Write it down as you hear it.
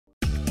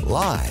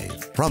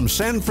Live from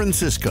San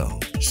Francisco,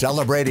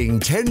 celebrating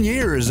 10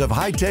 years of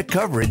high-tech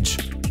coverage,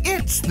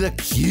 it's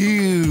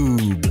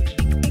theCUBE.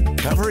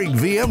 Covering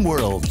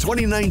VMworld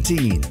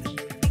 2019.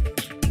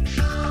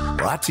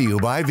 Brought to you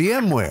by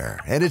VMware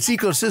and its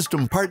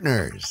ecosystem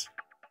partners.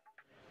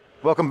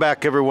 Welcome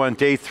back everyone,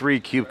 day 3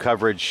 CUBE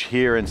coverage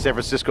here in San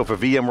Francisco for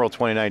VMworld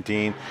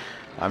 2019.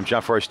 I'm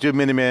John Furrier, Stu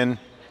Miniman,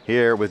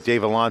 here with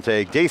Dave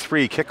Vellante. Day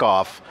 3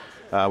 kickoff.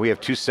 We have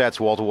 2 sets,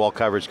 wall-to-wall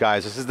coverage.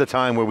 Guys, this is the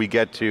time where we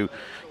get to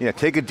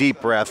take a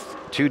deep breath,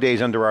 2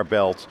 days under our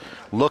belt,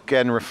 look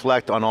and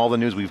reflect on all the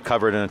news we've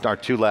covered in our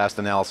 2 last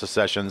analysis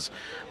sessions,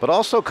 but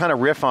also kind of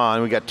riff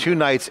on, we got 2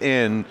 nights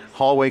in,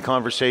 hallway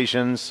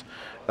conversations.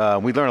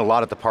 We learned a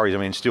lot at the parties. I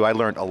mean, Stu, I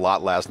learned a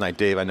lot last night.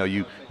 Dave, I know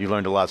you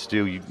learned a lot,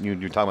 Stu. You're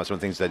talking about some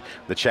of the things that,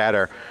 the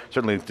chatter,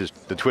 certainly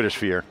the Twitter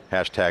sphere,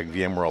 hashtag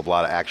VMworld, a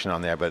lot of action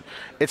on there, but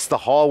it's the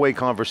hallway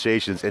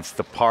conversations, it's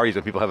the parties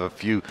when people have a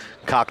few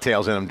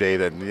cocktails in them,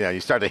 Dave, and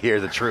you start to hear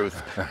the truth.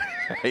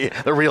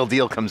 The real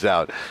deal comes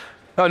out.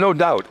 No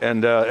doubt,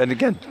 and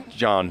again,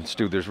 John,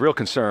 Stu, there's real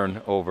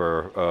concern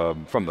over,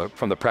 from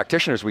the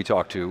practitioners we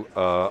talk to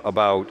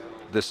about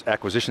this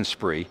acquisition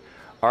spree.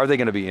 Are they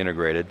going to be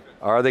integrated?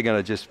 Are they going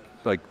to just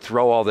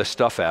throw all this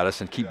stuff at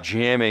us and keep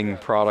jamming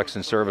products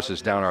and services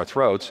down our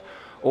throats?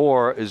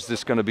 Or is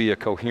this going to be a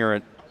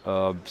coherent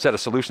set of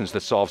solutions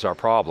that solves our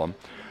problem?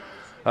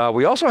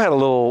 We also had a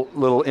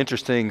little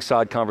interesting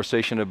side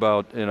conversation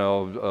about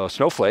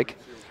Snowflake,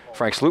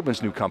 Frank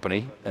Slootman's new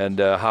company, and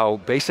how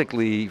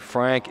basically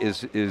Frank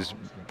is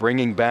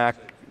bringing back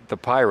the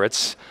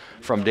pirates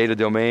from Data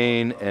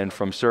Domain and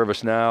from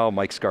ServiceNow.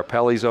 Mike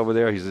Scarpelli's over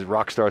there, he's a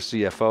rockstar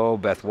CFO.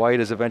 Beth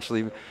White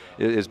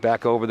is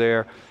back over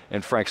there.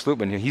 And Frank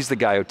Slootman, he's the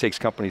guy who takes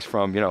companies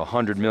from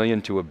 100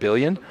 million to $1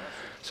 billion.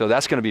 So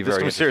that's going to be very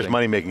interesting. There's some serious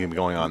money making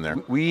going on there.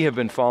 We have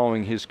been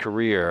following his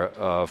career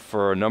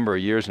for a number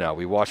of years now.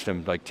 We watched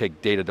him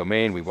take Data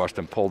Domain, we watched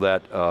him pull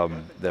that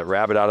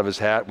rabbit out of his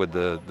hat with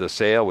the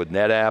sale with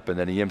NetApp, and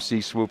then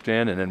EMC swooped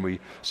in, and then we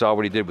saw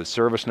what he did with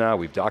ServiceNow.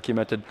 We've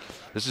documented.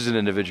 This is an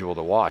individual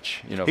to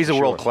watch. He's a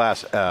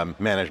world-class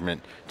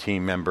management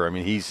team member. I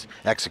mean, he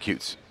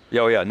executes.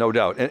 Oh yeah, no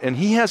doubt. And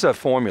he has a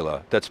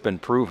formula that's been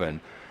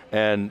proven,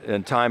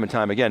 and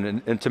time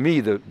again. And to me,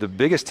 the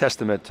biggest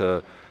testament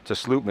to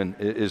Slootman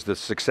is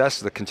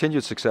the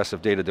continued success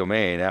of Data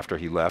Domain after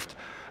he left.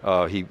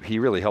 He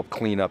really helped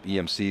clean up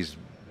EMC's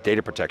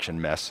data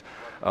protection mess.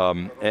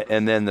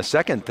 And then the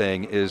second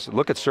thing is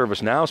look at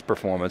ServiceNow's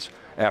performance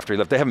after he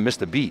left. They haven't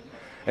missed a beat.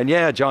 And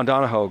yeah, John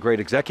Donahoe, great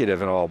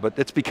executive and all, but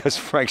it's because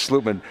Frank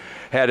Slootman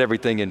had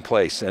everything in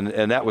place,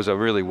 and that was a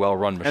really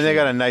well-run machine. And they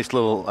got a nice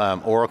little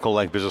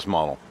Oracle-like business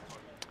model.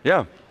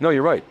 Yeah, no,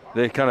 you're right.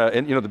 They kind of,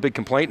 and the big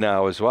complaint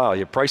now is, wow,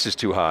 your price is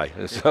too high.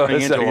 So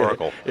bring into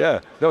Oracle. Yeah,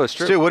 no, it's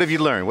true. Stu, what have you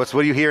learned? What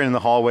are you hearing in the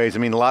hallways? I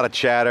mean, a lot of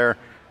chatter.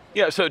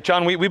 Yeah, so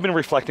John, we've been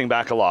reflecting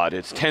back a lot.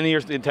 It's 10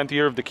 years, the 10th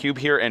year of theCUBE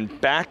here, and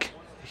back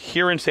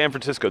here in San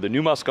Francisco, the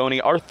new Moscone,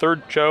 our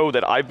 3rd show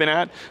that I've been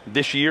at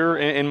this year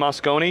in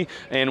Moscone,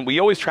 and we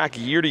always track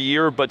year to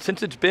year, but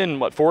since it's been,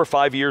 4 or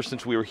 5 years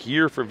since we were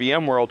here for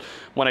VMworld,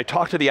 when I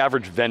talk to the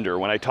average vendor,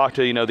 when I talk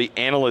to the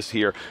analysts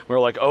here, we're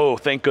like, oh,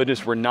 thank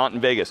goodness we're not in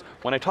Vegas.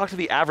 When I talk to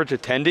the average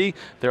attendee,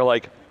 they're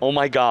like, oh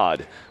my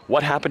God,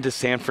 what happened to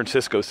San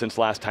Francisco since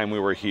last time we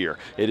were here?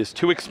 It is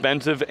too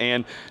expensive,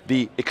 and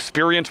the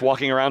experience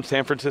walking around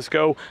San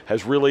Francisco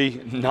has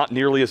really not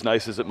nearly as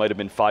nice as it might have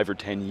been 5 or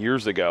 10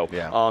 years ago.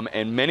 Yeah.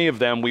 And many of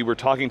them, we were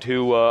talking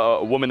to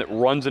a woman that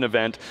runs an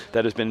event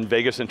that has been in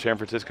Vegas and San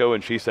Francisco,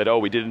 and she said, oh,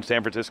 we did it in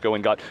San Francisco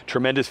and got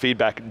tremendous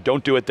feedback.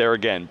 Don't do it there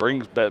again.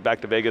 Bring that back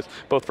to Vegas,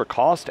 both for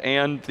cost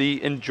and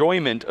the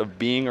enjoyment of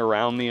being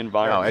around the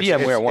environment.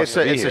 No,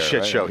 it's a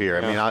shit show here.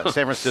 I mean,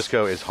 San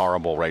Francisco is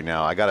horrible right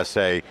now. I got to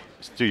say,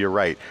 Stu, you're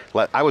right.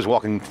 I was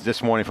walking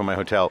this morning from my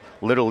hotel,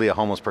 literally a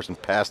homeless person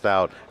passed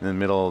out in the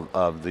middle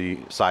of the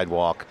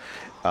sidewalk.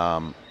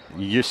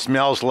 It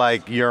smells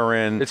like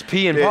urine. It's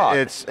pee and pot.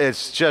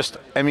 It's just,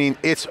 I mean,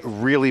 it's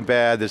really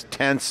bad. There's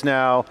tents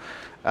now.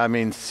 I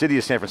mean, city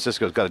of San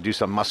Francisco's got to do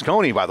something.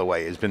 Moscone, by the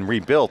way, has been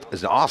rebuilt.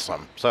 It's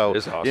awesome. So,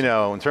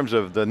 in terms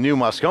of the new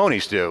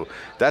Moscone, Stu,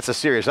 that's a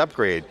serious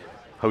upgrade.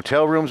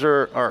 Hotel rooms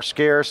are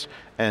scarce,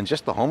 and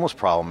just the homeless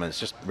problem is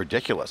just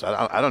ridiculous.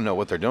 I don't know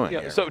what they're doing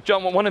here. So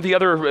John, one of the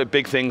other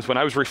big things, when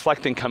I was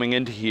reflecting coming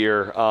into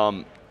here,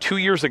 2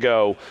 years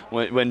ago,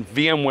 when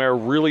VMware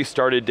really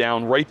started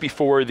down, right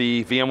before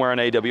the VMware on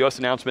AWS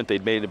announcement,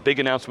 they'd made a big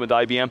announcement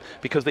with IBM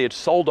because they had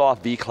sold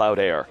off vCloud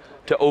Air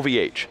to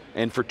OVH.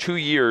 And for 2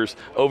 years,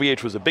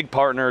 OVH was a big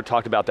partner,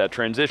 talked about that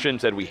transition,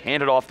 said we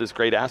handed off this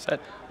great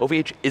asset.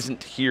 OVH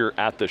isn't here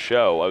at the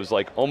show. I was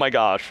like, oh my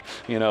gosh,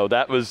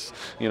 that was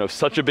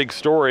such a big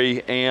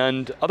story,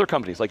 and other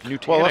companies like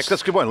Nutanix. Well, that's a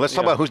good point. Let's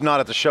talk about who's not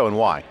at the show and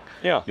why.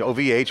 Yeah.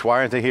 OVH, why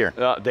aren't they here?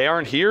 They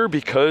aren't here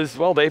because,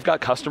 well, they've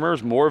got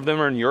customers. More of them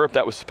are in Europe.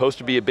 That was supposed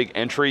to be a big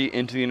entry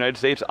into the United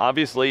States.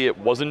 Obviously, it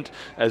wasn't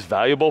as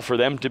valuable for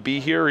them to be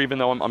here, even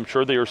though I'm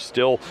sure they are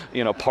still,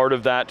 part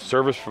of that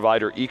service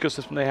provider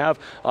ecosystem they have.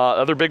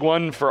 Other big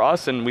one for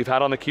us, and we've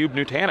had on theCUBE,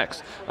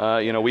 Nutanix.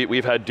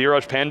 We've had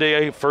Dheeraj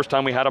Pandey, first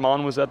time we had him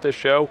on was at this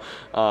show.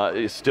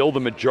 Still the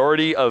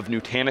majority of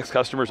Nutanix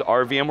customers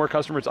are VMware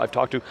customers. I've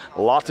talked to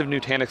lots of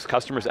Nutanix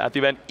customers at the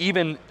event,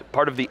 even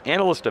part of the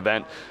analyst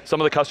event. Some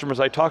of the customers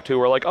I talked to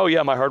were like, oh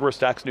yeah, my hardware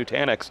stack's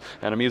Nutanix,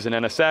 and I'm using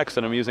NSX,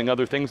 and I'm using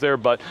other things there,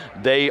 but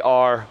they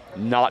are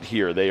not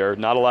here. They are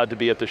not allowed to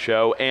be at the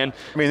show, and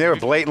they were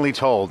blatantly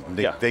told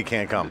they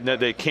can't come.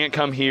 They can't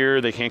come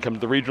here, they can't come to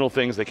the regional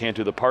things, they can't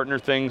do the partner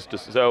things,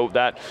 so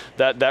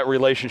that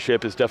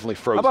relationship is definitely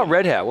frozen. How about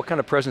Red Hat? What kind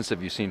of presence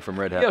have you seen from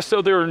Red Hat? Yeah,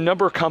 so there are a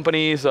number of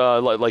companies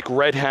like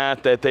Red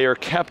Hat that they are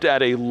kept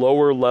at a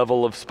lower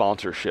level of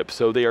sponsorship.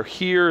 So they are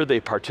here, they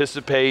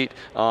participate,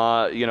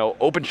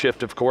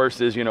 OpenShift, of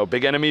course, is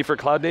big enemy for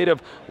cloud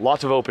native.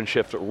 Lots of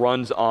OpenShift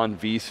runs on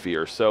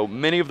vSphere. So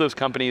many of those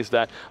companies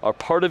that are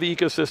part of the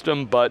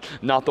ecosystem, but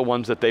not the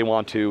ones that they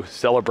want to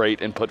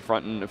celebrate and put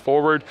front and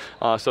forward.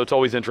 So it's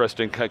always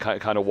interesting to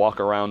kind of walk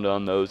around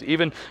on those.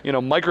 Even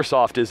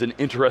Microsoft is an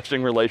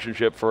interesting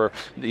relationship for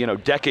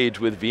decades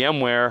with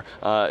VMware.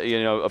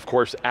 Of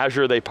course,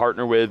 Azure they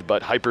partner with,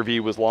 but Hyper-V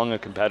was long a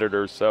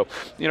competitor. So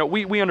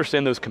we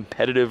understand those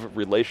competitive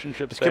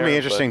relationships. It's going to be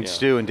interesting,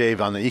 Stu and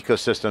Dave, on the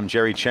ecosystem.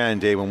 Jerry Chen,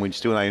 Dave, when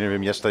Stu and I interviewed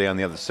him yesterday on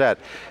the other set,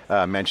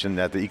 mentioned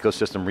that the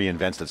ecosystem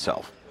reinvents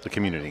itself, the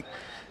community.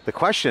 The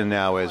question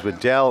now is, with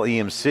Dell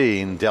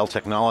EMC and Dell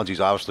Technologies,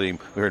 obviously,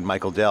 we heard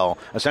Michael Dell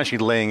essentially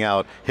laying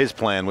out his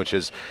plan, which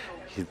is,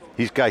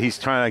 he's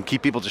trying to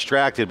keep people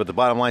distracted, but the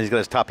bottom line, he's got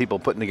his top people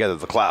putting together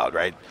the cloud,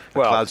 right?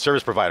 The cloud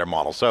service provider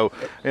model. So,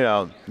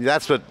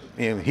 that's what,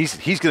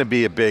 he's going to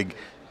be a big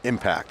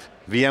impact.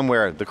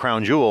 VMware, the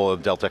crown jewel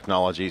of Dell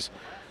Technologies,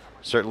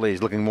 certainly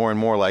is looking more and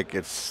more like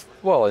it's...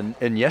 Well,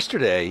 and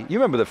yesterday, you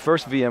remember the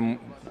first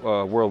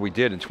VMworld we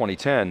did in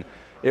 2010,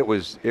 it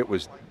was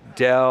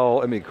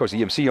Dell, of course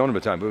EMC owned them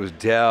at the time, but it was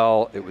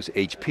Dell, it was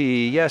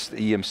HP, yes,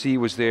 the EMC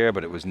was there,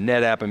 but it was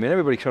NetApp,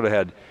 everybody sort of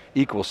had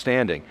equal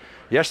standing.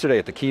 Yesterday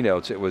at the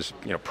keynotes, it was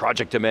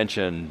Project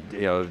Dimension,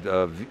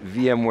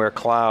 VMware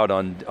Cloud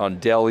on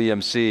Dell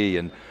EMC,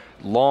 and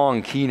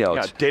long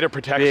keynotes. Yeah, data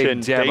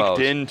protection baked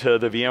into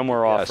the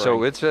VMware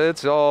offering.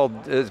 So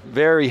it's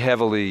very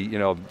heavily,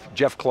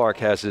 Jeff Clark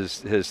has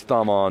his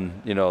thumb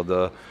on,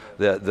 the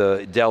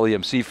Dell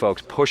EMC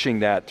folks pushing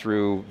that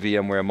through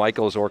VMware.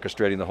 Michael's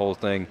orchestrating the whole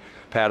thing.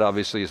 Pat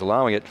obviously is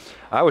allowing it.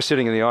 I was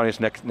sitting in the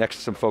audience next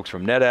to some folks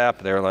from NetApp.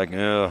 They were like,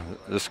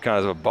 this is kind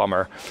of a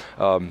bummer.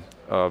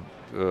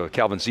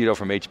 Calvin Zito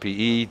from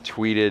HPE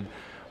tweeted,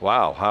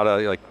 wow, how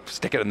to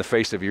stick it in the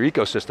face of your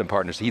ecosystem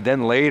partners. He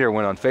then later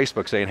went on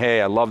Facebook saying,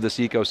 hey, I love this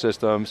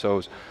ecosystem,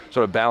 so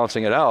sort of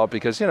balancing it out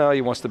because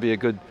he wants to be a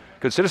good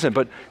citizen.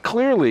 But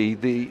clearly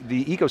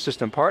the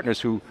ecosystem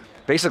partners who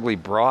basically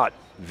brought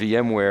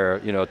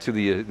VMware to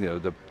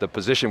the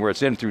position where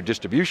it's in through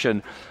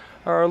distribution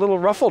are a little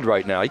ruffled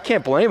right now. You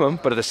can't blame them,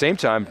 but at the same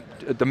time,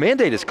 the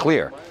mandate is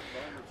clear.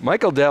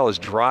 Michael Dell is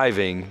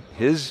driving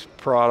his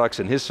products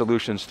and his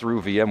solutions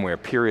through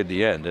VMware, period,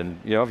 the end. And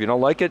if you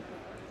don't like it,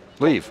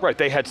 leave. Right,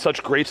 they had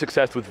such great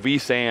success with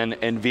vSAN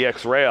and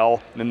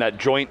VxRail and that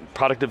joint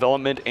product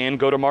development and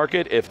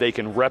go-to-market. If they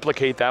can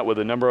replicate that with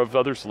a number of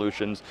other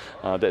solutions,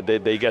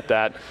 they get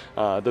that,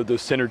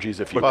 those synergies,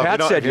 if you will.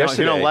 Pat said yesterday, if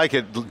you don't like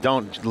it,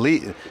 don't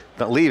leave.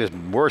 Don't leave is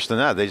worse than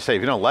that. They just say,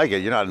 if you don't like it,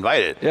 you're not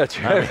invited.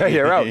 Yeah,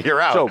 you're out.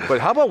 You're out. So, but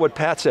how about what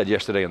Pat said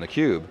yesterday on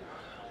theCUBE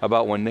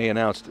about when they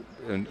announced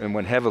and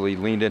when heavily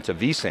leaned into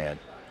vSAN?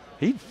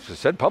 He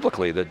said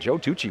publicly that Joe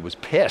Tucci was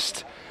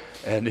pissed.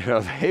 And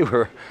they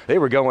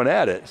were going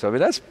at it. So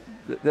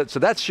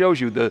that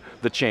shows you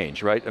the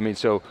change, right?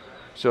 So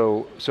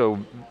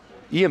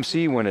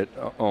EMC, when it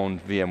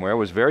owned VMware,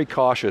 was very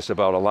cautious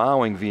about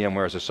allowing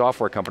VMware as a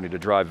software company to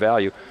drive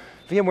value.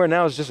 VMware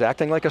now is just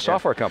acting like a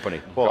software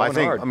company. Well,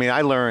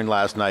 I learned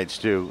last night,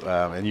 Stu,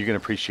 and you can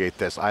appreciate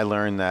this. I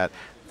learned that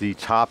the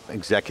top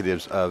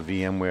executives of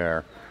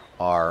VMware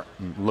are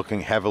looking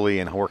heavily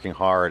and working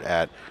hard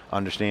at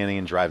understanding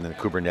and driving the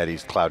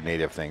Kubernetes cloud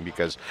native thing,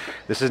 because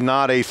this is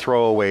not a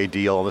throwaway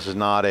deal. This is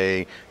not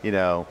a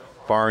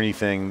Barney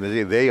thing.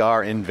 They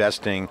are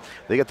investing.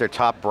 They get their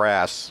top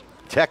brass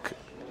tech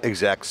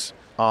execs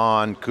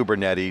on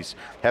Kubernetes.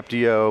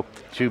 Heptio,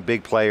 two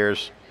big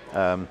players,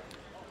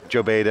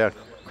 Joe Beda,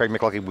 Craig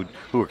McLuckie,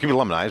 who are CUBE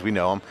alumni, we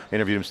know them,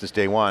 interviewed them since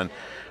day one.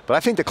 But I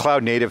think the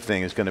cloud native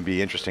thing is going to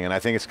be interesting, and I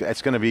think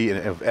it's going to be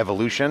an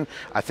evolution.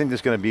 I think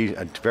there's going to be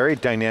a very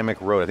dynamic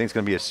road. I think it's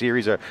going to be a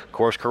series of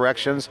course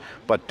corrections,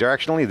 but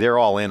directionally they're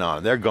all in on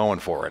it. They're going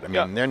for it.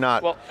 They're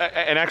not. Well,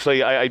 and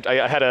actually,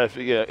 I had a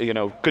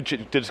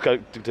good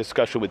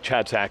discussion with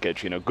Chad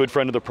Sackage, good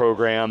friend of the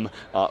program,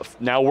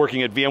 now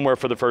working at VMware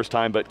for the first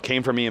time, but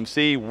came from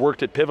EMC,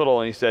 worked at Pivotal,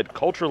 and he said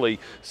culturally,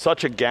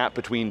 such a gap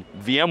between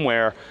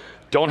VMware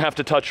don't have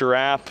to touch your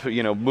app,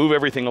 move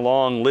everything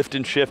along, lift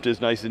and shift is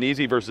nice and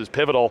easy versus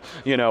Pivotal,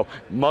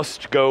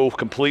 must go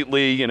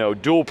completely,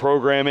 dual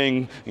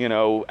programming,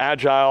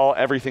 agile,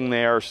 everything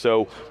there.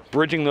 So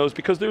bridging those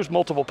because there's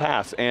multiple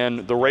paths,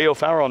 and the Rayo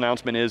Farrell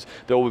announcement is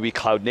there will be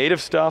cloud native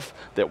stuff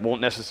that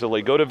won't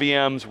necessarily go to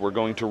VMs. We're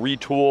going to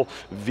retool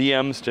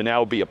VMs to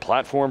now be a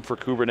platform for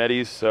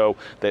Kubernetes, so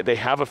they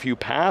have a few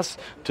paths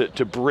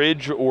to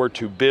bridge or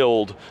to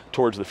build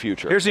towards the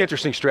future. Here's the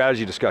interesting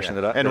strategy discussion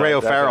that I— And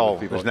Rayo Farrell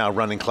is now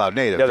running cloud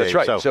native. Yeah, that's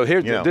Dave, right. So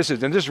here, this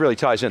this really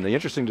ties in. The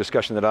interesting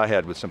discussion that I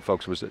had with some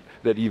folks was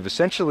that you've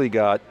essentially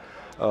got,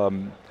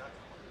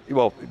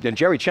 well, and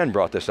Jerry Chen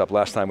brought this up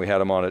last time we had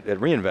him on at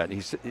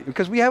reInvent.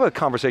 Because we have a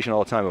conversation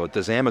all the time about,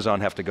 does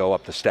Amazon have to go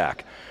up the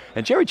stack?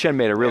 And Jerry Chen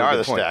made a really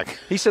good point. Stack.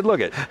 He said,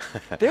 look,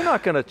 they're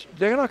not going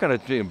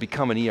to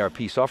become an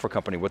ERP software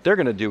company. What they're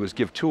going to do is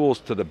give tools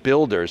to the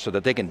builders so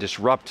that they can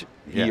disrupt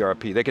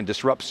ERP, they can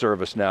disrupt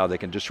ServiceNow, they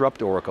can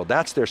disrupt Oracle.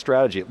 That's their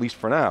strategy, at least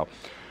for now.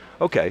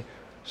 Okay,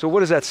 so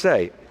what does that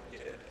say?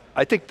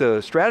 I think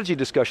the strategy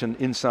discussion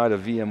inside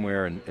of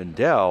VMware and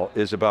Dell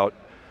is about,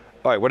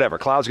 all right, whatever,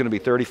 cloud's going to be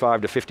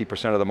 35 to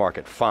 50% of the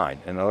market, fine.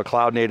 And the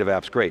cloud native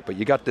apps, great. But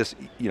you got this,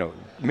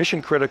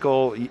 mission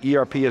critical,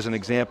 ERP as an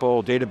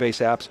example,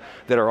 database apps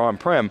that are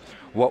on-prem.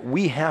 What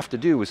we have to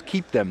do is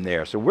keep them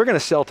there. So we're going to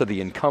sell to the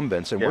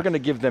incumbents, and we're going to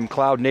give them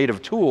cloud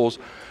native tools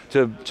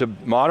to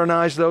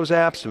modernize those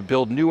apps, to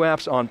build new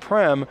apps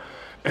on-prem,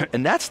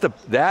 and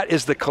that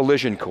is the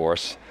collision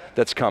course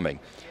that's coming.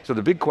 So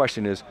the big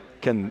question is,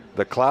 can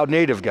the cloud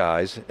native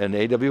guys and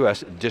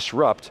AWS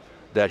disrupt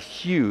that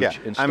huge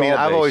install base?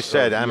 I've always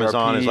said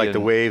Amazon ERP is like the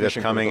wave that's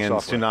coming and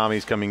software.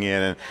 tsunami's coming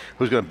in, and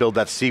who's going to build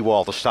that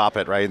seawall to stop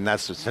it, right? And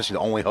that's essentially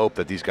the only hope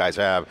that these guys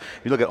have.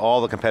 You look at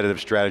all the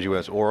competitive strategy, whether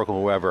it's Oracle,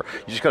 whoever,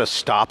 you just got to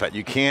stop it.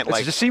 You can't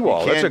It's a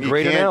seawall. That's a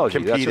great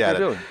analogy. That's what they're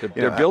doing.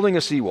 They're building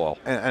a seawall.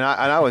 And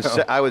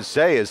I would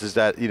say is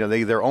that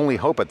their only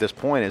hope at this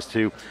point is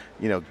to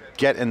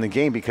get in the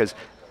game, because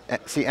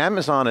see,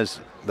 Amazon is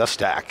the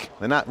stack.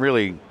 They're not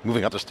really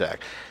moving up the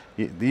stack.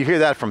 You hear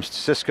that from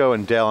Cisco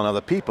and Dell and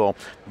other people.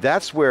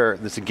 That's where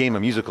it's a game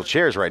of musical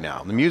chairs right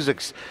now. The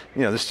music's,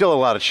 there's still a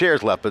lot of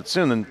chairs left, but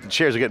soon the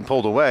chairs are getting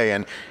pulled away,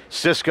 and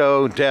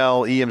Cisco,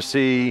 Dell,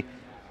 EMC,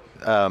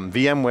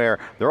 VMware,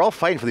 they're all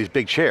fighting for these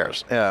big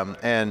chairs.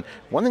 And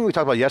one thing we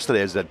talked about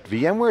yesterday is that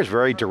VMware is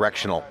very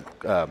directional,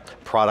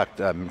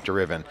 product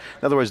driven.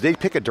 In other words, they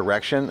pick a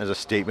direction as a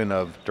statement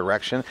of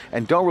direction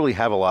and don't really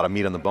have a lot of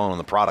meat on the bone on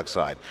the product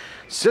side.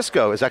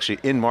 Cisco is actually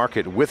in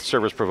market with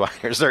service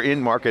providers. They're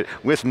in market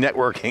with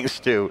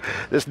networking too.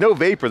 There's no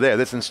vapor there.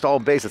 That's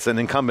installed base. It's an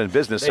incumbent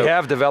business. They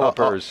have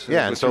developers.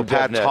 And so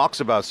Pat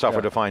talks about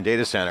software-defined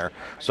data center,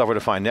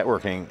 software-defined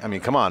networking. I mean,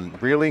 come on,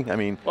 really? I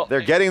mean,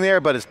 they're getting there,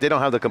 but they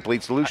don't have the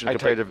complete solution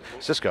compared to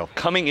Cisco.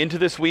 Coming into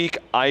this week,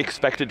 I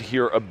expected to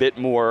hear a bit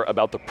more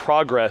about the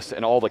progress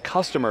and all the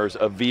customers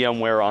of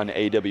VMware on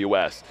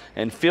AWS,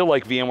 and feel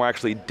like VMware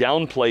actually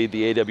downplayed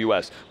the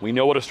AWS. We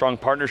know what a strong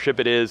partnership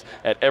it is.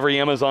 At every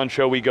Amazon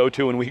show we go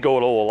to, and we go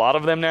to a lot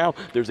of them now,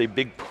 there's a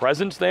big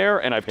presence there,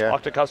 and I've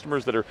talked to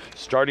customers that are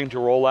starting to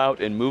roll out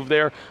and move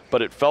there,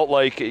 but it felt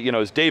like,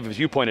 as Dave, as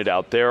you pointed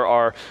out, there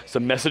are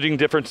some messaging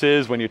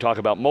differences when you talk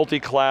about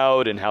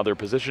multi-cloud and how they're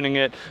positioning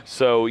it,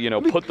 so,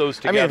 put those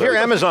together. I mean, if you're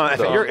Amazon,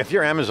 if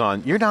you're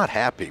Amazon, you're not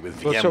happy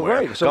with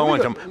VMware.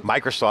 Going to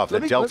Microsoft, the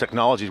Dell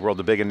Technologies World,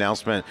 the big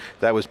announcement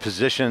that was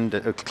positioned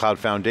at Cloud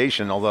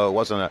Foundation, although it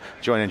wasn't a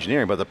joint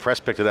engineering, but the press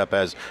picked it up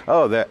as,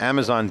 oh, the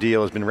Amazon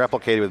deal has been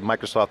replicated with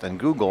Microsoft and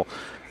Google.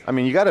 I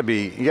mean, you got to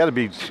be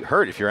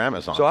hurt if you're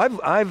Amazon. So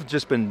I've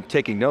just been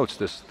taking notes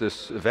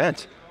this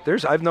event.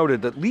 I've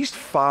noted at least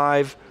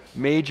 5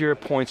 major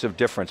points of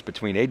difference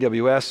between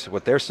AWS,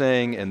 what they're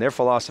saying, and their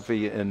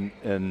philosophy, and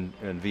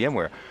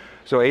VMware.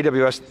 So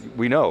AWS,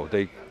 we know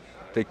they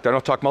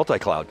don't talk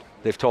multi-cloud.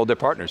 They've told their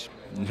partners,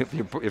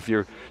 if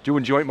you're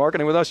doing joint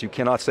marketing with us, you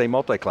cannot say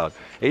multi-cloud.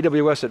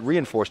 AWS at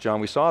Reinforce,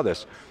 John, we saw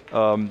this.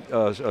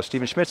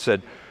 Stephen Schmidt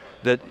said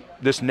that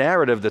this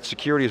narrative that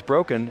security is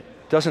broken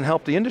doesn't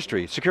help the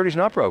industry. Security's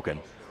not broken.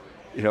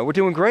 We're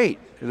doing great.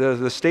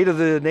 The state of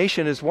the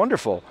nation is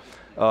wonderful.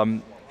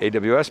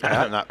 AWS,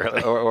 Pat, not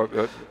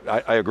really.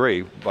 I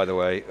agree, by the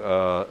way,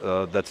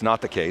 that's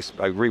not the case.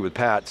 I agree with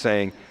Pat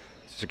saying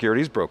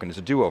security is broken, it's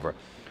a do-over.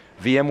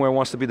 VMware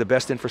wants to be the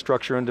best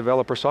infrastructure and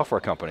developer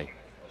software company.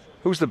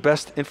 Who's the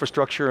best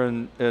infrastructure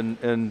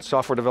and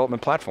software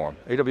development platform?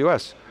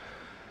 AWS.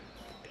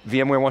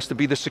 VMware wants to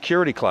be the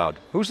security cloud.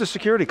 Who's the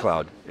security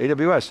cloud?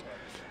 AWS.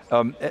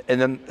 And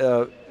then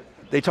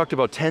they talked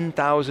about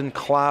 10,000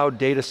 cloud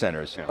data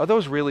centers. Are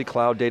those really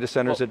cloud data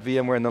centers at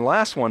VMware? And the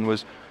last one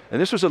was, and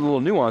this was a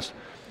little nuanced,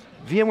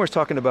 VMware's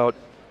talking about,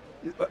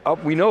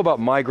 we know about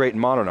migrate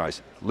and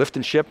modernize, lift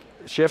and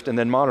shift and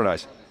then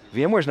modernize.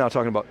 VMware's now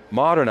talking about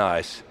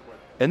modernize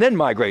and then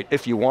migrate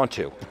if you want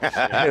to.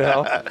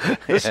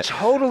 It's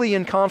totally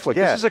in conflict.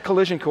 This is a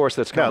collision course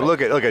that's coming. No,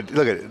 look at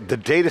the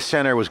data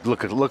center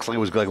looks like it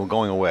was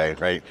going away,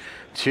 right?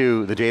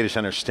 To the data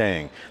center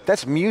staying.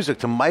 That's music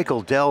to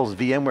Michael Dell's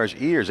VMware's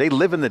ears. They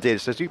live in the data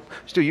center.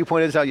 Stu, you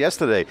pointed this out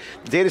yesterday.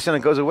 The data center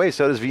goes away,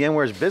 so does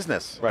VMware's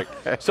business. Right.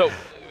 So.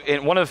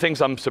 And one of the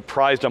things I'm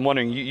surprised, I'm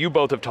wondering, you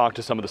both have talked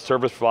to some of the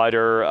service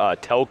provider,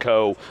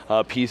 telco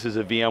pieces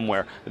of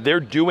VMware.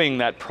 They're doing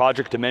that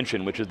Project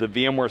Dimension, which is the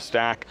VMware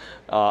stack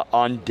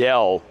on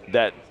Dell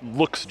that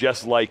looks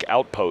just like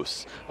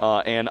Outposts.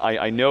 And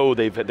I know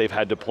they've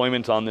had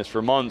deployments on this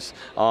for months.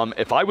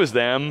 If I was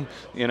them,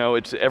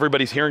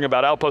 everybody's hearing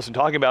about Outposts and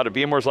talking about it.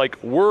 VMware's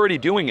like, we're already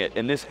doing it,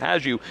 and this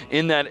has you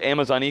in that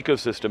Amazon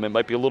ecosystem. It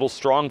might be a little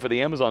strong for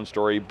the Amazon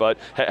story, but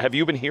have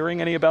you been hearing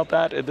any about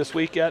that this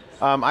week yet?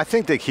 I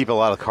think they keep a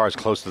lot of cards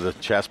close to the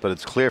chest, but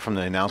it's clear from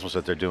the announcements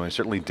that they're doing.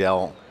 Certainly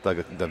Dell,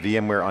 the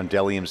VMware on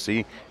Dell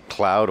EMC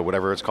cloud or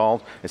whatever it's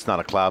called. It's not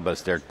a cloud, but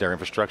it's their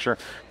infrastructure.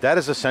 That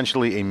is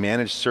essentially a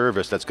managed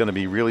service that's going to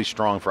be really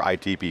strong for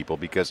IT people,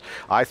 because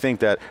I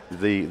think that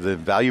the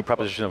value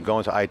proposition of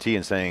going to IT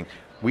and saying,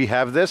 we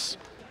have this,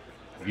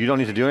 you don't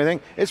need to do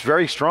anything, it's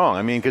very strong.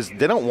 I mean, because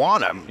they don't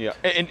want them. Yeah,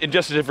 and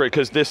just different,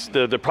 because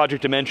the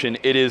Project Dimension,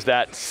 it is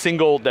that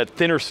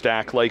thinner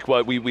stack, like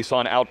what we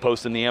saw in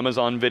Outpost in the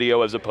Amazon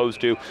video, as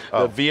opposed to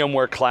the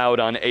VMware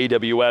Cloud on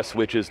AWS,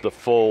 which is the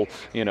full,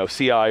 CI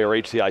or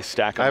HCI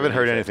stack. I haven't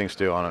heard anything,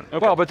 Stu, on it.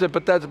 Okay. Well, but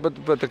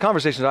the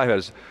conversations I've had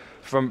is,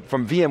 from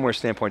VMware's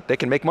standpoint, they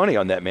can make money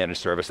on that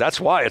managed service. That's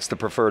why it's the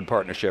preferred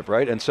partnership,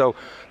 right? And so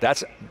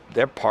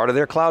they're part of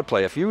their cloud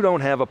play. If you don't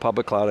have a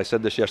public cloud, I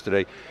said this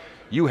yesterday,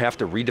 you have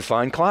to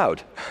redefine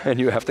cloud, and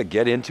you have to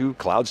get into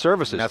cloud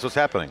services. And that's what's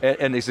happening.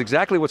 And it's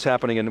exactly what's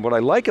happening, and what I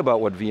like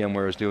about what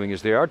VMware is doing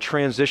is they are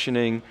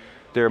transitioning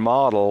their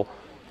model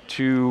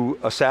to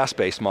a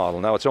SaaS-based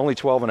model. Now it's only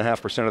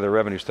 12.5% of their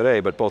revenues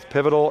today, but both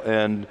Pivotal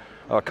and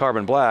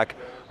Carbon Black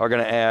are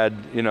going to add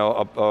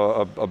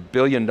 $1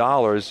 billion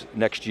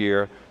next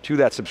year to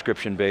that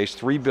subscription base,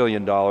 $3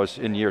 billion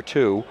in year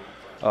 2.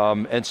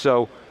 And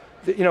so,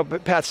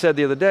 Pat said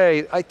the other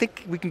day, I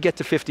think we can get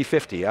to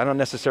 50-50. I don't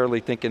necessarily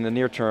think in the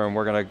near term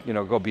we're going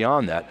to go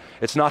beyond that.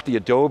 It's not the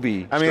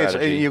Adobe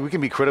strategy. We can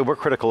be critical, we're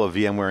critical of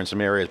VMware in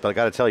some areas, but I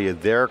got to tell you,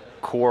 their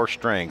core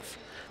strength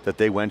that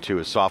they went to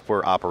is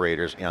software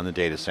operators on the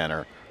data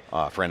center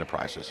for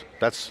enterprises.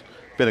 That's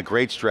been a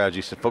great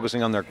strategy, so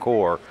focusing on their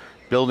core,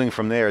 building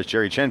from there, as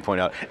Jerry Chen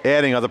pointed out,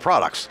 adding other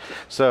products.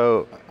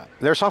 So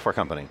they're a software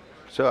company.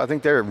 So I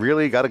think they're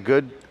really got a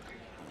good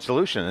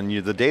solution,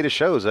 and the data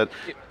shows that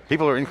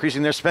people are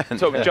increasing their spend.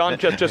 So John,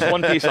 just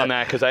one piece on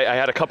that, because I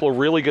had a couple of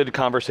really good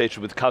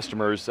conversations with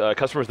customers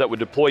that would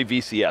deploy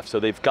VCF. So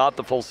they've got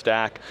the full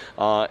stack,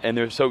 and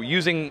they're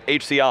using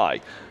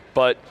HCI,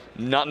 but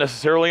not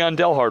necessarily on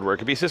Dell hardware. It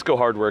could be Cisco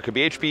hardware, it could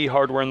be HP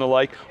hardware and the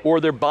like, or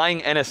they're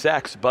buying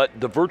NSX, but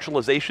the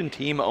virtualization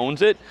team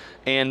owns it,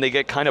 and they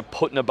get kind of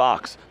put in a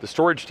box. The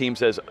storage team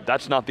says,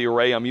 that's not the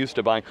array I'm used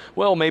to buying.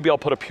 Well, maybe I'll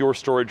put a pure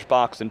storage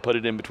box and put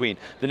it in between.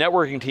 The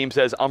networking team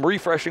says, I'm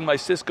refreshing my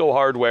Cisco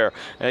hardware.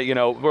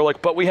 We're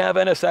like, but we have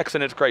NSX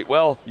and it's great.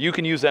 Well, you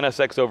can use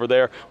NSX over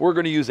there. We're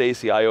going to use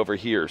ACI over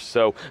here.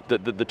 So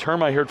the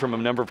term I heard from a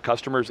number of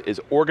customers is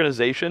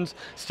organizations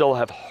still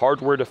have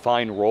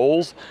hardware-defined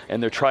roles,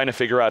 and they're trying to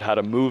figure out how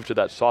to move to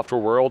that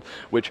software world,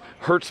 which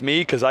hurts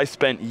me because I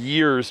spent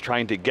years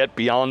trying to get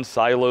beyond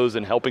silos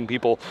and helping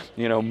people,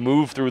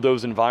 move through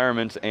those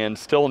environments, and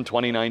still in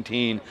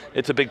 2019,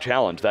 it's a big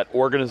challenge. That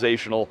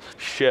organizational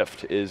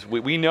shift is,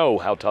 we know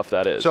how tough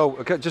that is.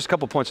 So just a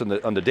couple points on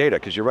the data,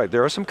 because you're right.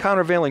 There are some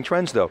countervailing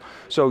trends though.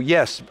 So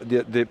yes,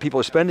 the people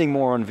are spending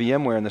more on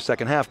VMware in the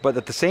second half, but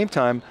at the same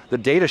time, the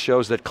data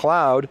shows that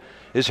cloud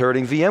is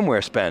hurting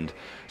VMware spend.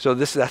 So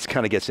that's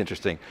kind of gets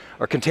interesting.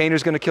 Are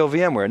containers going to kill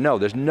VMware? No,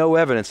 there's no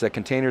evidence that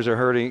containers are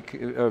hurting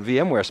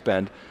VMware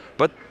spend,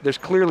 but there's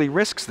clearly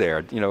risks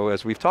there,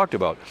 as we've talked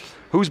about.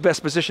 Who's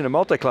best positioned in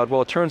multi-cloud?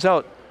 Well, it turns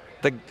out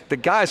the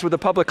guys with the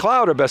public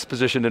cloud are best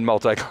positioned in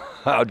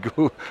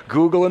multi-cloud,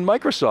 Google and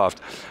Microsoft.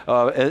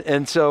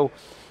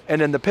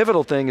 And then the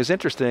Pivotal thing is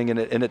interesting, and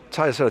it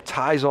sort of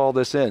ties all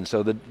this in.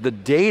 So the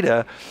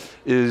data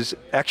is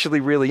actually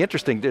really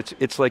interesting.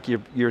 It's like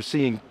you're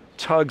seeing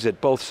tugs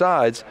at both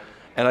sides,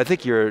 and I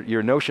think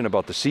your notion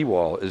about the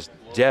seawall is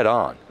dead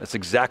on. That's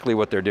exactly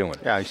what they're doing.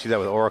 Yeah, you see that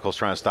with Oracle's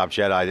trying to stop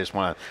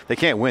Jedi. They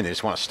can't win, they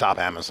just want to stop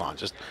Amazon,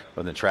 just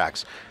on the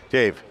tracks.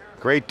 Dave,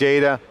 great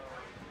data,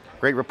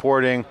 great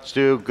reporting.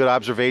 Stu, good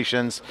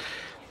observations.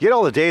 Get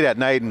all the data at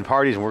night and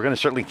parties, and we're going to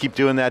certainly keep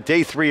doing that.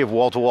 Day 3 of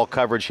wall-to-wall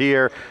coverage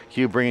here.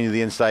 CUBE bringing you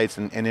the insights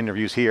and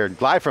interviews here,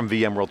 live from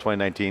VMworld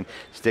 2019.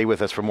 Stay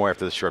with us for more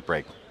after this short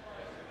break.